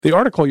The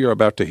article you're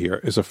about to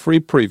hear is a free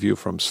preview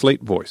from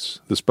Slate Voice,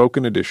 the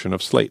spoken edition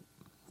of Slate.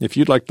 If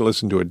you'd like to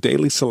listen to a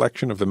daily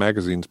selection of the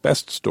magazine's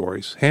best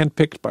stories,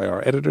 handpicked by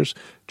our editors,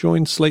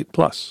 join Slate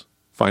Plus.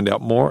 Find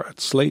out more at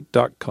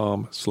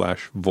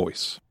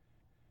slate.com/voice.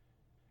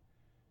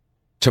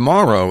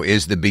 Tomorrow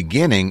is the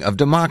beginning of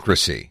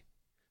democracy.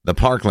 The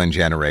Parkland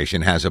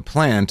generation has a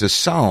plan to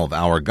solve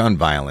our gun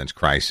violence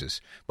crisis,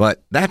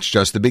 but that's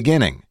just the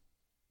beginning.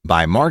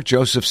 By Mark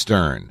Joseph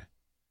Stern.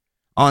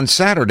 On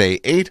Saturday,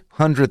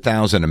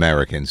 800,000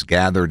 Americans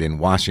gathered in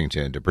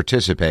Washington to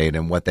participate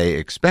in what they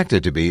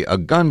expected to be a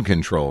gun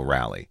control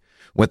rally.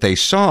 What they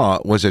saw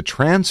was a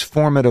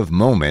transformative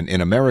moment in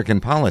American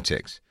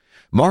politics.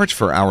 March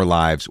for Our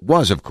Lives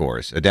was, of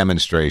course, a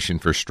demonstration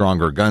for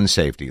stronger gun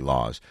safety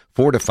laws,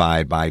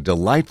 fortified by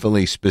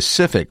delightfully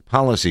specific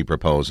policy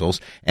proposals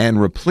and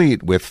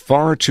replete with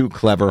far too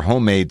clever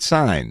homemade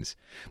signs.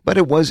 But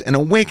it was an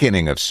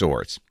awakening of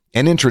sorts.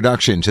 An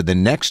introduction to the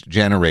next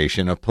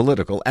generation of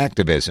political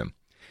activism.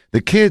 The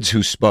kids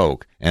who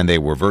spoke, and they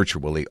were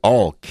virtually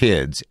all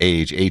kids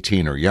age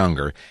 18 or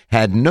younger,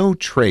 had no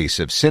trace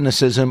of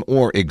cynicism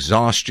or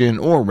exhaustion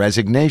or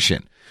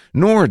resignation,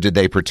 nor did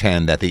they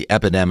pretend that the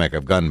epidemic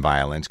of gun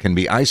violence can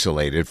be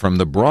isolated from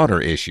the broader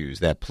issues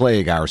that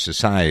plague our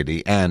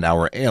society and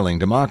our ailing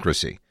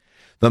democracy.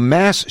 The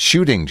mass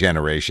shooting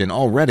generation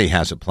already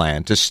has a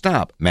plan to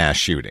stop mass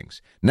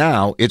shootings.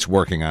 Now it's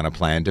working on a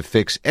plan to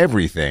fix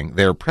everything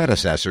their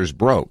predecessors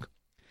broke.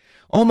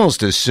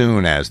 Almost as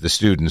soon as the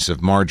students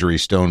of Marjory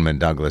Stoneman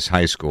Douglas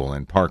High School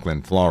in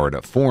Parkland,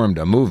 Florida, formed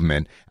a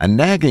movement, a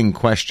nagging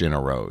question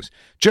arose.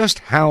 Just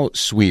how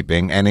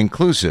sweeping and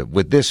inclusive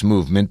would this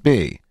movement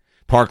be?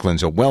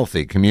 Parkland's a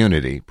wealthy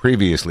community,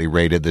 previously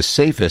rated the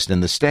safest in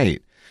the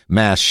state.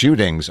 Mass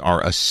shootings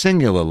are a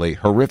singularly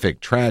horrific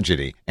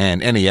tragedy,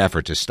 and any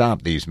effort to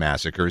stop these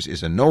massacres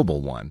is a noble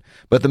one,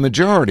 but the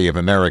majority of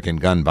American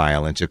gun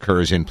violence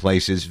occurs in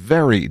places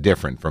very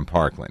different from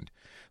Parkland.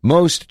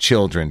 Most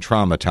children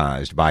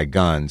traumatized by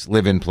guns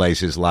live in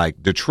places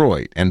like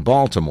Detroit and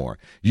Baltimore,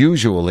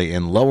 usually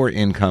in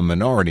lower-income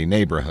minority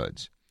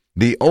neighborhoods.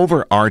 The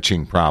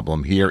overarching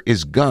problem here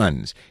is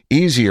guns.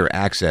 Easier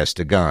access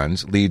to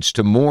guns leads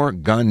to more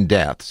gun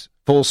deaths,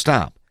 full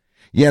stop.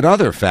 Yet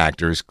other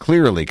factors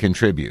clearly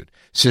contribute.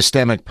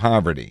 Systemic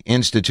poverty,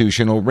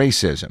 institutional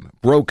racism,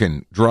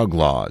 broken drug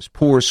laws,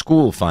 poor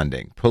school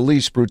funding,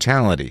 police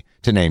brutality,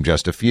 to name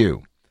just a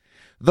few.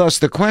 Thus,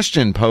 the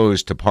question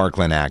posed to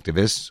Parkland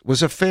activists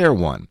was a fair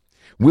one.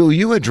 Will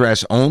you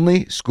address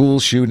only school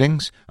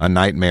shootings, a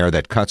nightmare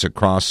that cuts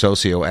across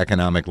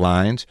socioeconomic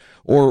lines,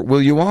 or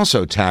will you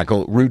also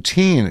tackle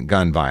routine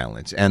gun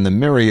violence and the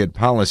myriad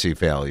policy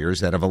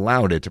failures that have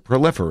allowed it to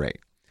proliferate?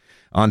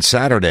 On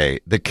Saturday,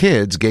 the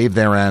kids gave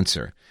their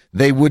answer.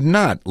 They would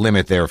not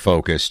limit their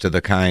focus to the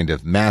kind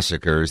of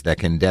massacres that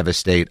can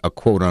devastate a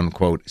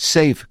quote-unquote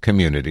safe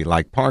community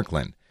like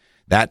Parkland.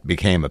 That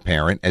became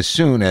apparent as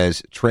soon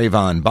as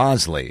Trayvon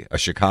Bosley, a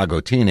Chicago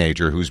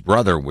teenager whose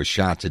brother was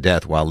shot to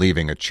death while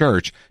leaving a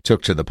church,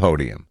 took to the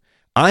podium.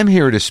 I'm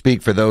here to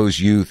speak for those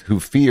youth who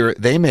fear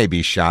they may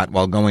be shot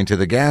while going to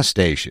the gas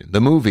station,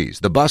 the movies,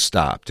 the bus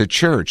stop, to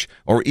church,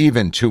 or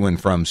even to and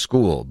from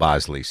school,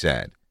 Bosley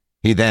said.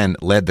 He then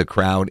led the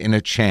crowd in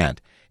a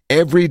chant,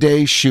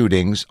 "Everyday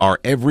shootings are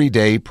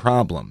everyday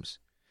problems."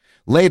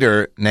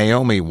 Later,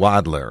 Naomi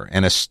Wadler,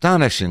 an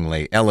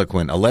astonishingly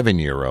eloquent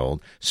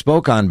 11-year-old,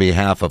 spoke on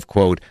behalf of,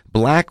 quote,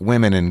 black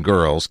women and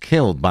girls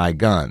killed by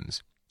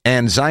guns.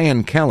 And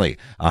Zion Kelly,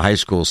 a high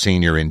school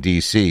senior in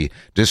D.C.,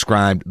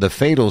 described the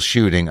fatal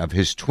shooting of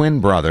his twin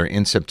brother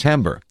in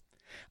September.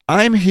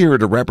 I'm here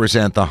to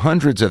represent the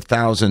hundreds of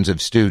thousands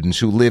of students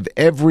who live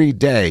every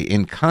day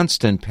in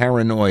constant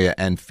paranoia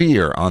and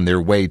fear on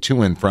their way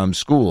to and from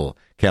school,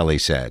 Kelly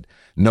said,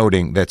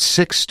 noting that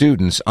 6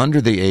 students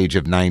under the age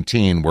of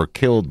 19 were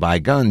killed by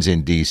guns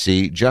in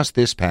D.C. just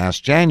this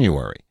past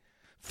January.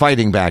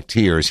 Fighting back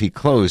tears, he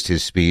closed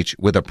his speech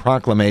with a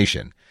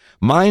proclamation.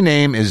 My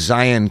name is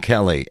Zion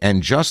Kelly,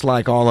 and just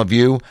like all of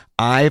you,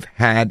 I've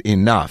had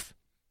enough.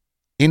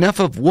 Enough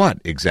of what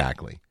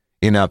exactly?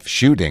 Enough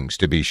shootings,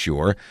 to be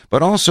sure,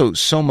 but also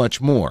so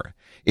much more.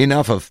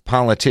 Enough of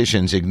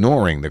politicians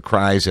ignoring the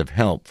cries of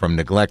help from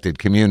neglected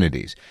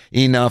communities.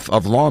 Enough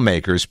of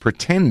lawmakers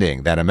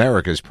pretending that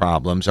America's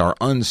problems are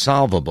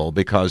unsolvable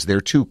because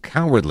they're too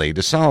cowardly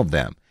to solve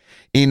them.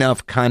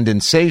 Enough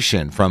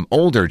condensation from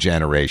older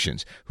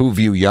generations who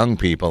view young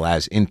people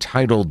as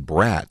entitled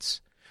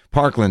brats.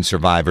 Parkland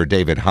survivor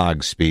David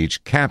Hogg's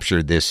speech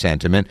captured this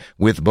sentiment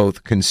with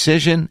both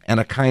concision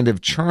and a kind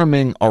of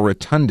charming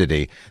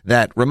rotundity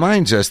that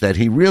reminds us that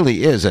he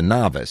really is a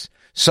novice,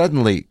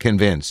 suddenly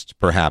convinced,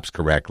 perhaps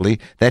correctly,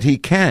 that he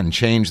can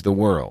change the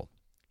world.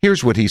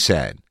 Here's what he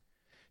said.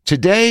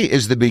 Today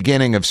is the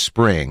beginning of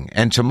spring,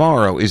 and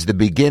tomorrow is the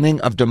beginning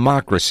of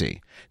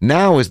democracy.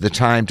 Now is the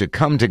time to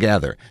come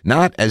together,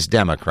 not as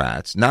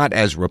Democrats, not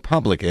as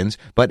Republicans,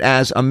 but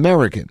as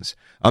Americans.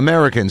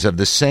 Americans of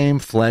the same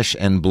flesh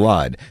and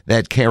blood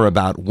that care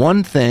about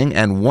one thing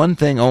and one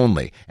thing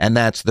only, and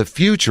that's the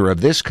future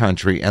of this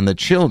country and the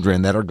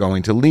children that are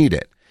going to lead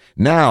it.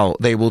 Now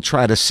they will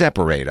try to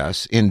separate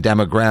us in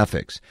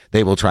demographics.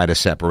 They will try to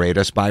separate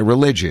us by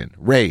religion,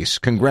 race,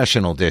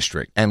 congressional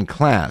district, and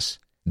class.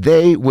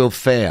 They will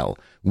fail.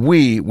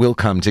 We will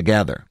come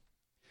together.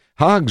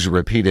 Hogg's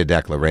repeated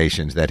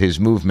declarations that his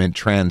movement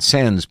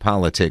transcends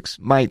politics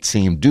might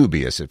seem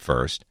dubious at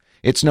first.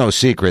 It's no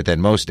secret that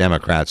most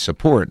Democrats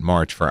support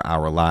March for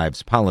Our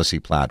Lives policy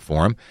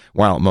platform,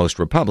 while most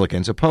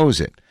Republicans oppose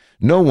it.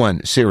 No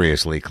one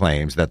seriously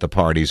claims that the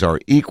parties are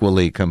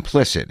equally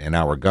complicit in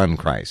our gun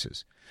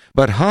crisis.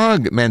 But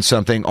Hogg meant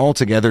something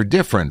altogether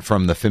different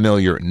from the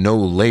familiar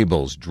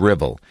no-labels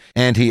drivel,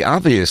 and he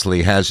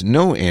obviously has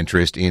no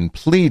interest in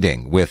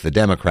pleading with the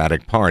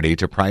Democratic Party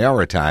to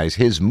prioritize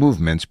his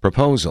movement's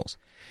proposals.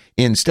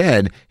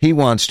 Instead, he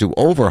wants to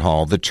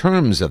overhaul the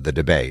terms of the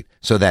debate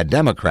so that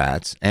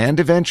Democrats, and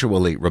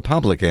eventually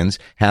Republicans,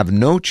 have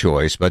no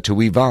choice but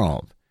to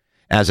evolve.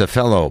 As a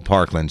fellow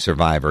Parkland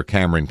survivor,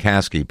 Cameron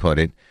Kasky, put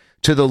it,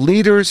 "To the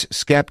leaders,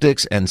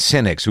 skeptics, and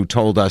cynics who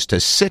told us to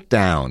sit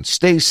down,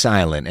 stay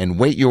silent, and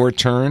wait your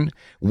turn,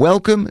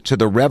 welcome to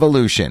the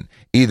revolution.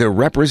 Either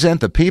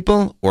represent the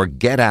people or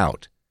get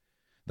out."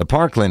 The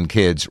Parkland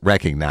kids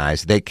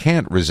recognize they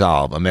can't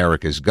resolve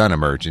America's gun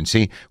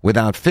emergency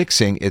without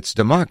fixing its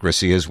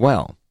democracy as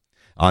well.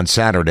 On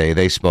Saturday,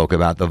 they spoke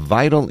about the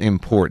vital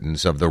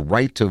importance of the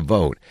right to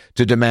vote,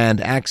 to demand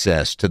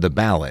access to the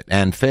ballot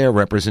and fair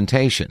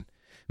representation.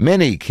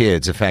 Many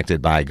kids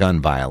affected by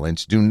gun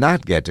violence do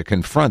not get to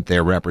confront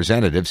their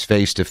representatives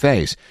face to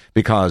face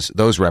because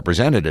those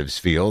representatives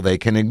feel they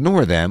can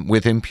ignore them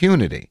with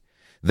impunity.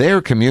 Their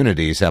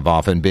communities have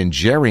often been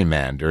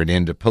gerrymandered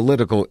into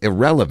political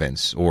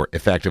irrelevance or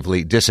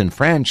effectively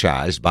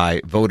disenfranchised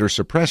by voter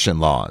suppression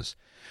laws.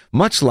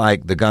 Much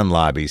like the gun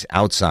lobby's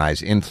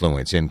outsized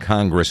influence in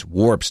Congress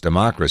warps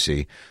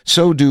democracy,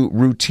 so do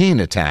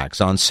routine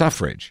attacks on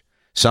suffrage.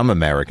 Some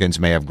Americans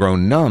may have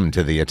grown numb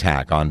to the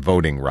attack on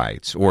voting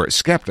rights or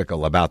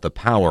skeptical about the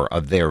power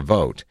of their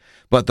vote,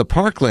 but the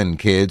Parkland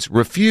kids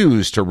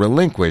refuse to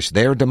relinquish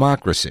their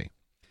democracy.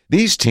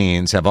 These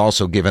teens have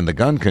also given the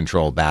gun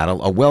control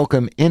battle a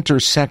welcome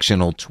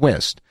intersectional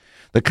twist.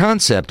 The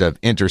concept of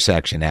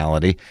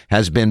intersectionality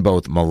has been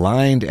both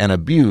maligned and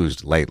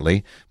abused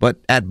lately, but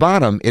at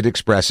bottom it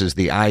expresses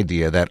the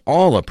idea that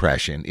all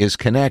oppression is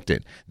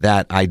connected,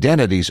 that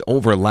identities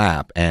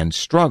overlap and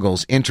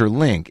struggles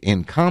interlink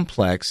in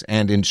complex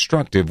and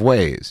instructive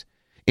ways.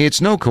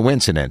 It's no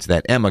coincidence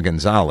that Emma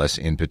Gonzalez,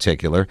 in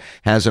particular,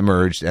 has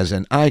emerged as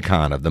an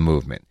icon of the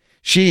movement.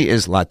 She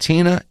is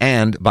Latina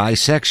and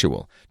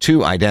bisexual,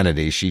 two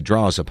identities she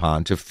draws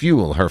upon to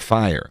fuel her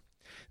fire.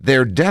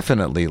 "They're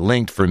definitely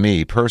linked for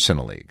me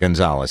personally,"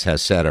 Gonzalez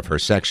has said of her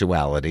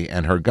sexuality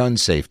and her gun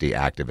safety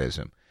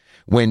activism.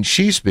 When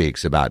she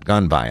speaks about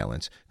gun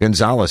violence,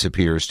 Gonzalez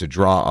appears to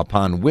draw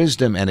upon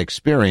wisdom and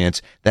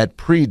experience that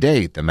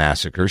predate the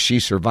massacre she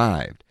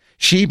survived.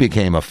 She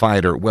became a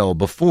fighter well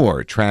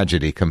before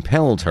tragedy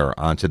compelled her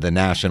onto the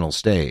national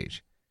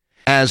stage.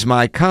 As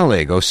my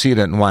colleague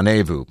Osita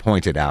Nwanevu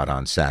pointed out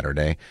on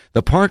Saturday,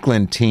 the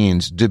Parkland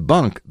teens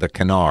debunk the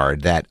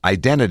canard that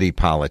identity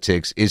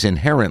politics is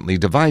inherently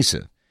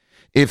divisive.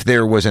 If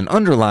there was an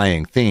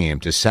underlying theme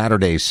to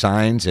Saturday's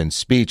signs and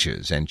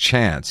speeches and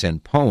chants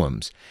and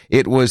poems,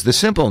 it was the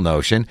simple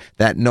notion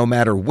that no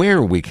matter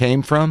where we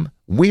came from,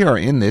 we are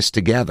in this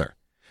together.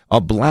 A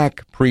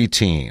black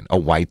preteen, a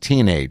white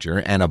teenager,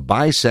 and a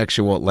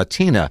bisexual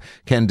Latina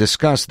can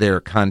discuss their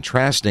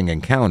contrasting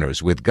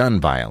encounters with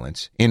gun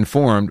violence,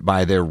 informed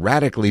by their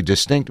radically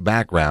distinct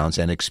backgrounds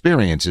and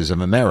experiences of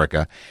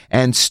America,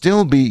 and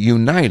still be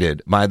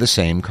united by the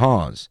same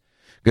cause.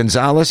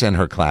 Gonzalez and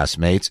her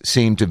classmates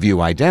seem to view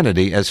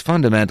identity as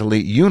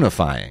fundamentally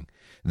unifying.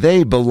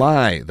 They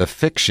belie the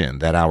fiction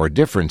that our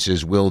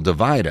differences will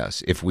divide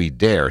us if we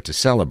dare to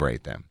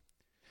celebrate them.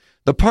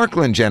 The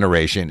Parkland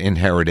generation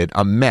inherited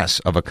a mess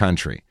of a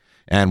country,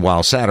 and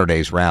while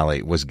Saturday's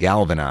rally was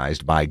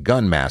galvanized by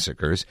gun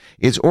massacres,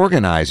 its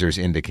organizers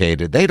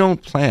indicated they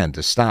don't plan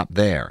to stop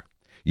there.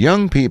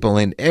 Young people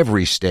in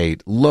every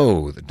state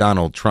loathe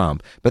Donald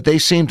Trump, but they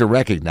seem to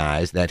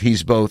recognize that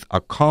he's both a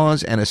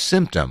cause and a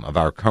symptom of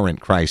our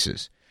current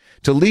crisis.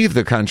 To leave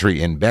the country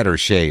in better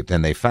shape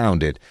than they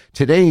found it,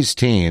 today's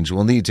teens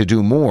will need to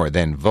do more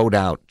than vote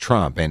out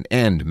Trump and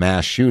end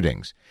mass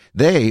shootings.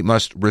 They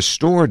must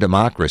restore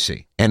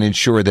democracy and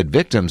ensure that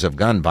victims of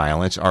gun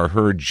violence are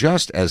heard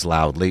just as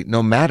loudly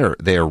no matter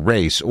their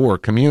race or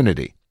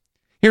community.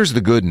 Here's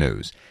the good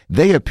news.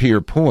 They appear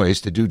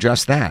poised to do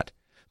just that.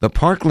 The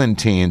Parkland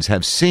teens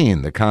have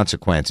seen the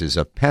consequences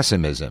of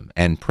pessimism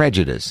and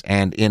prejudice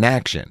and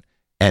inaction,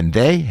 and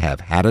they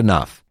have had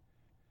enough.